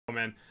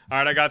man. All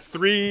right, I got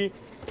 3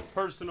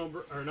 personal,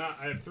 or not,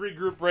 I have 3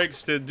 group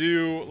breaks to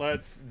do.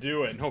 Let's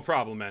do it. No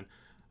problem, man.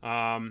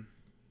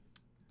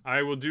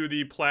 I will do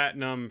the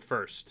platinum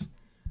first.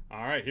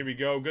 All right, here we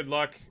go. Good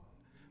luck.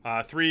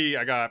 3,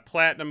 I got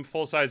platinum,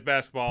 full-size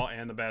basketball,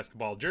 and the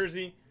basketball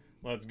jersey.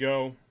 Let's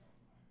go.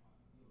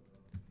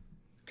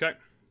 Okay,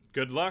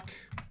 good luck.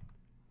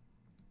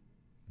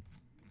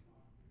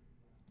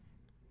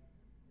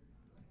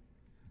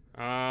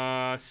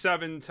 Uh,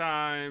 7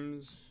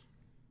 times.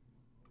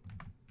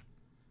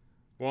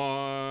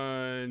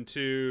 1,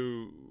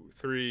 2,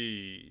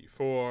 3,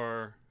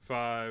 4,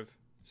 5,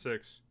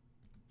 6,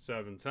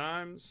 7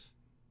 times.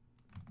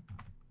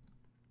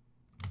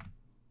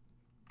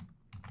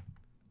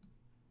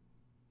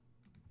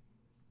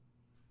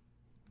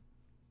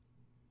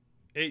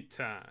 8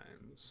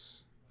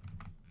 times.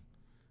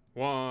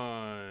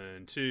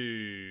 1,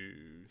 2,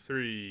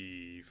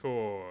 3,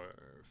 4,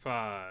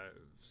 5,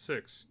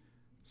 6,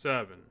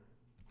 7,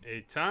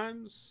 8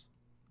 times.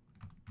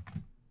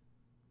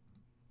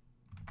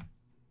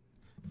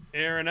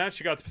 Aaron S.,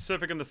 you got the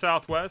Pacific and the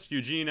Southwest.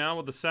 Eugene L.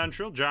 with the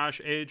Central.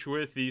 Josh H.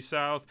 with the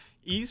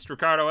Southeast.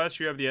 Ricardo S.,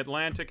 you have the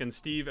Atlantic. And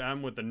Steve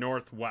M. with the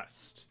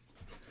Northwest.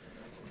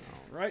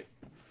 All right.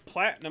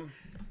 Platinum.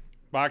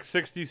 Box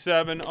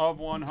 67 of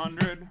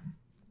 100.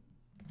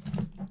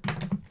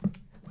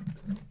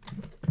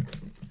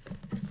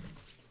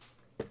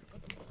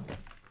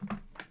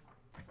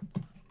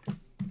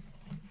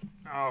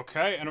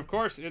 Okay, and of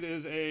course it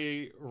is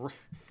a...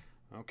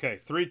 Okay,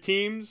 3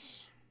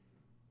 teams.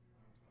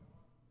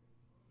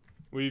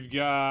 We've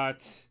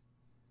got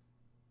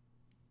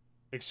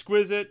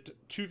Exquisite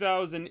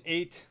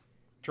 2008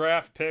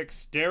 draft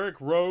picks. Derrick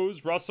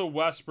Rose, Russell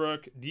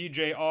Westbrook,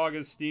 DJ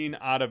Augustine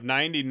out of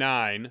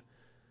 99.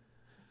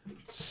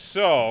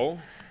 So,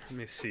 let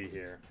me see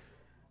here.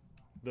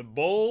 The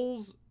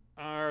Bulls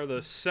are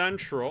the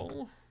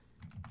Central.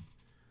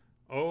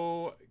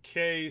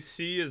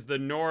 OKC is the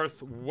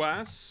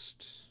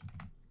Northwest.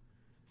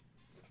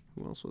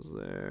 Who else was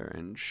there?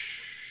 And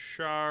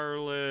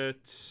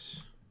Charlotte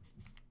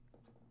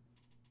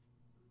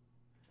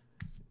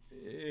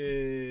is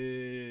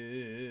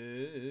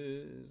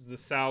the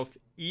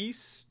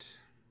Southeast.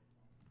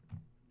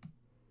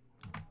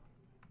 Make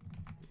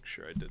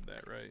sure I did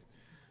that right.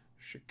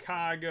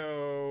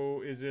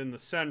 Chicago is in the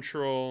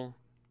Central.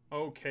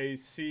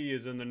 OKC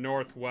is in the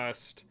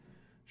Northwest.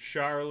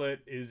 Charlotte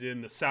is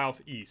in the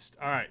Southeast.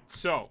 All right,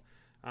 so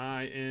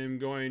I am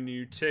going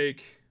to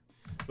take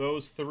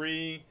those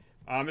 3.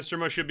 Mr.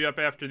 Mush should be up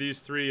after these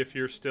 3 if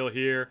you're still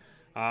here.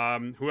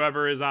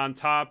 Whoever is on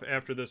top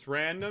after this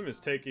random is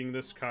taking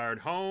this card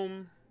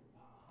home.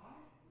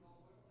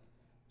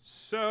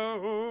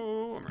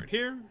 So I'm right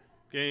here.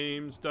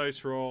 Games,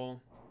 dice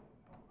roll.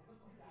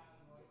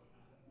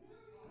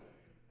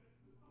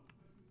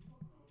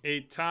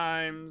 8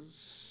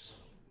 times.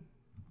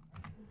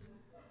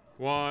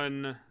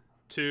 1,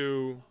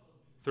 2,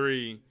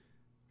 3,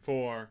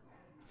 4,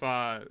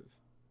 5,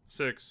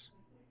 6,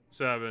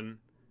 7,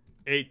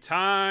 8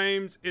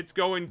 times. It's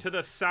going to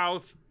the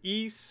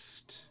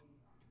Southeast.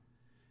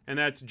 And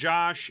that's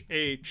Josh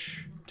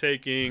H.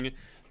 taking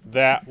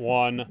that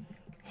one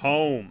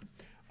home.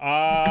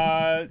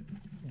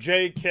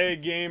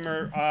 JK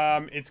Gamer,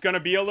 it's going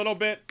to be a little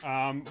bit.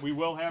 We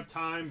will have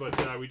time,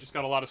 but we just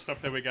got a lot of stuff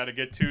that we got to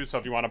get to. So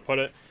if you want to put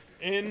it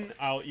in,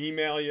 I'll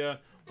email you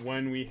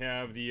when we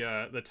have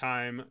the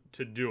time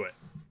to do it.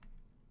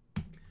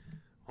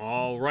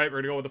 All right,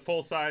 we're going to go with the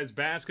full-size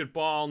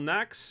basketball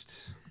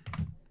next.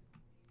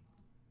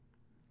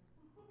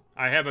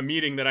 I have a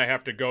meeting that I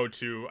have to go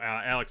to.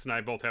 Alex and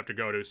I both have to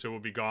go to, so we'll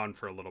be gone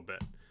for a little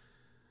bit.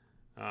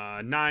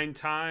 9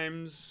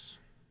 times.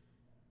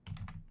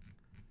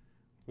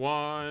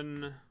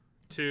 1,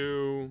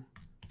 2,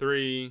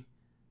 3,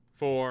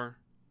 4,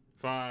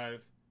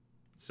 5,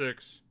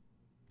 6,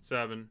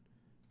 7,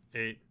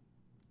 8,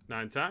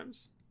 9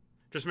 times.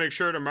 Just make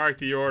sure to mark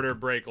the order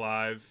break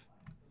live.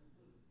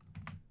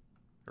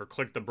 Or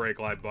click the break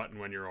live button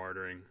when you're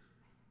ordering.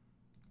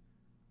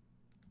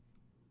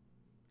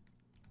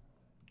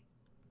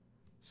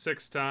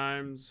 6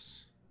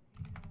 times.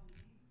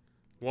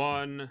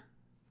 1,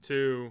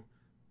 2,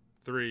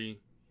 3,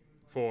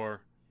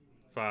 4,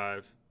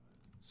 5,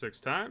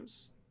 6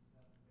 times.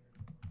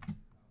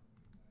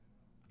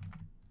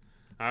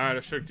 All right,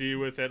 Ashok D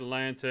with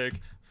Atlantic.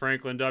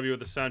 Franklin W with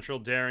the Central.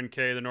 Darren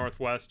K the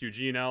Northwest.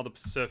 Eugene L the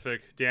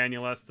Pacific.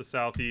 Daniel S the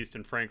Southeast.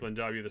 And Franklin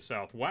W the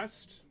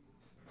Southwest.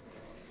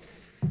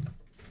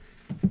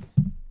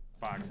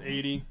 Box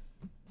 80.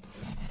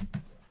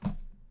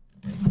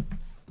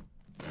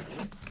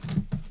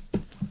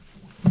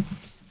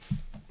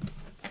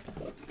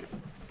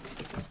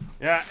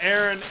 Yeah,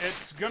 Aaron,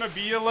 it's going to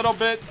be a little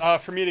bit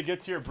for me to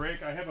get to your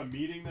break. I have a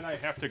meeting that I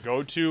have to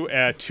go to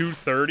at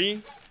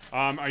 2:30.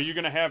 Are you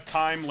going to have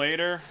time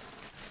later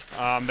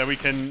that we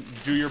can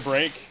do your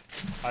break?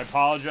 I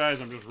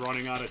apologize. I'm just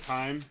running out of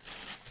time.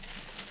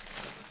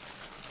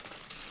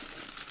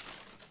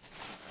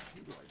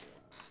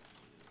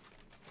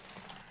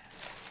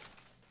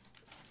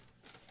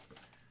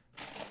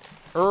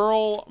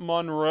 Earl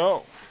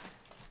Monroe.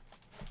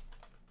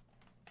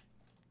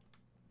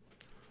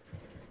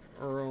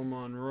 Earl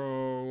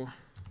Monroe.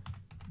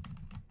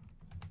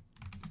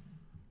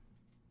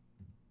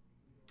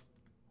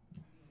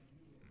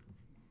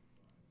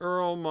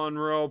 Earl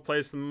Monroe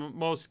plays the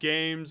most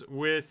games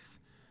with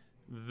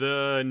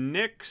the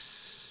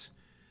Knicks.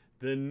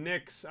 The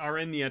Knicks are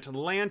in the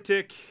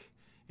Atlantic.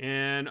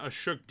 And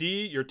Ashok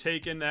D, you're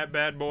taking that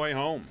bad boy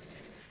home.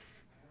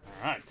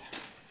 All right.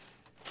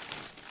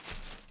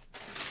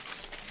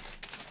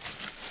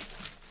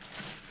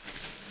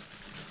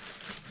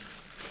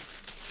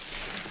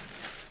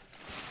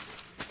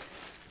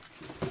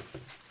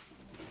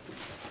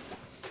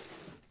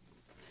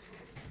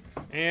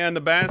 And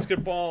the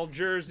basketball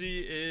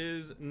jersey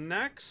is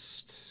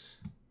next.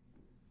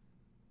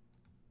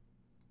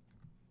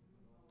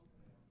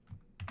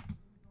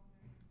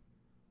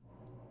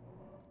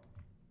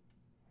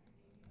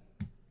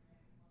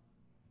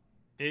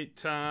 Eight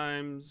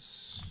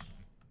times.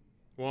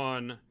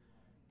 1,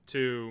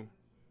 2,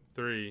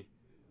 3,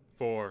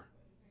 4,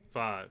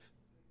 5,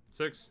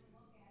 6,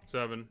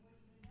 7,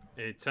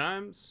 8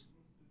 times.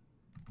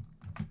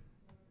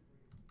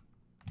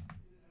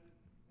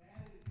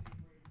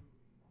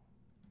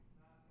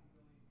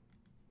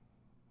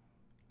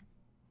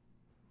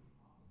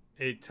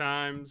 Eight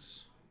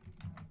times.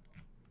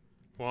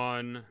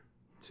 1,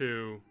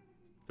 2,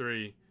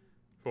 3,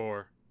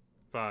 4,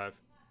 5,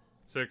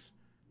 6,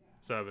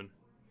 7,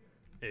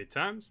 8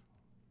 times.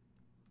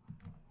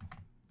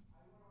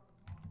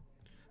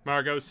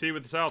 Marco C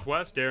with the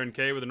Southwest, Darren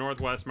K with the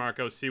Northwest,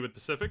 Marco C with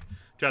Pacific,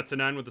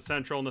 Jetson N with the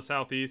Central and the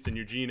Southeast, and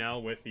Eugene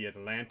L with the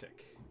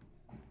Atlantic.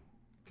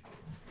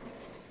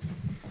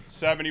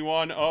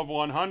 71 of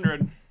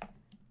 100.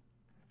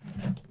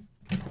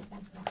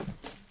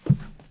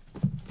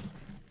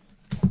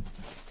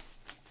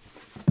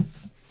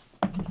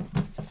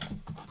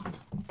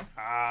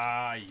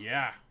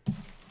 Yeah.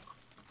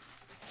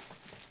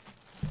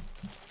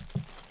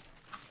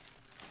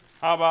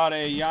 How about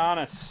a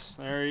Giannis?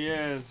 There he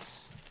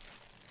is.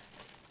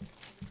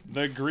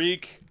 The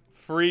Greek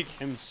freak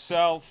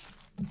himself.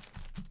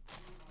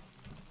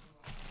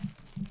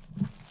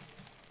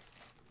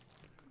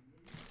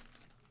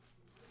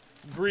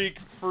 Greek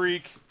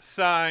freak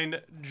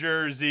signed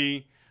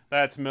jersey.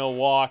 That's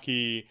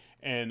Milwaukee,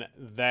 and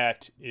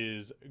that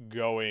is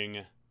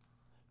going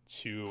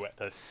to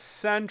the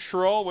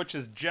Central, which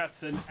is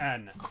Jetson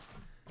N. All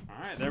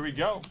right, there we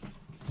go.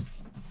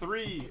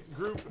 3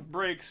 group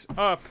breaks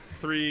up,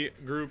 3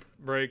 group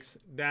breaks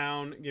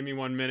down. Give me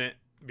 1 minute.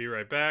 Be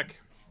right back.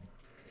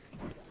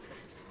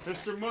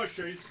 Mr. Mush,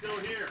 are you still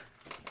here?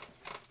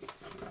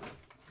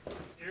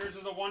 Yours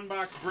is a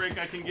 1-box break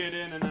I can get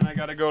in, and then I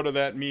got to go to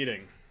that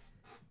meeting.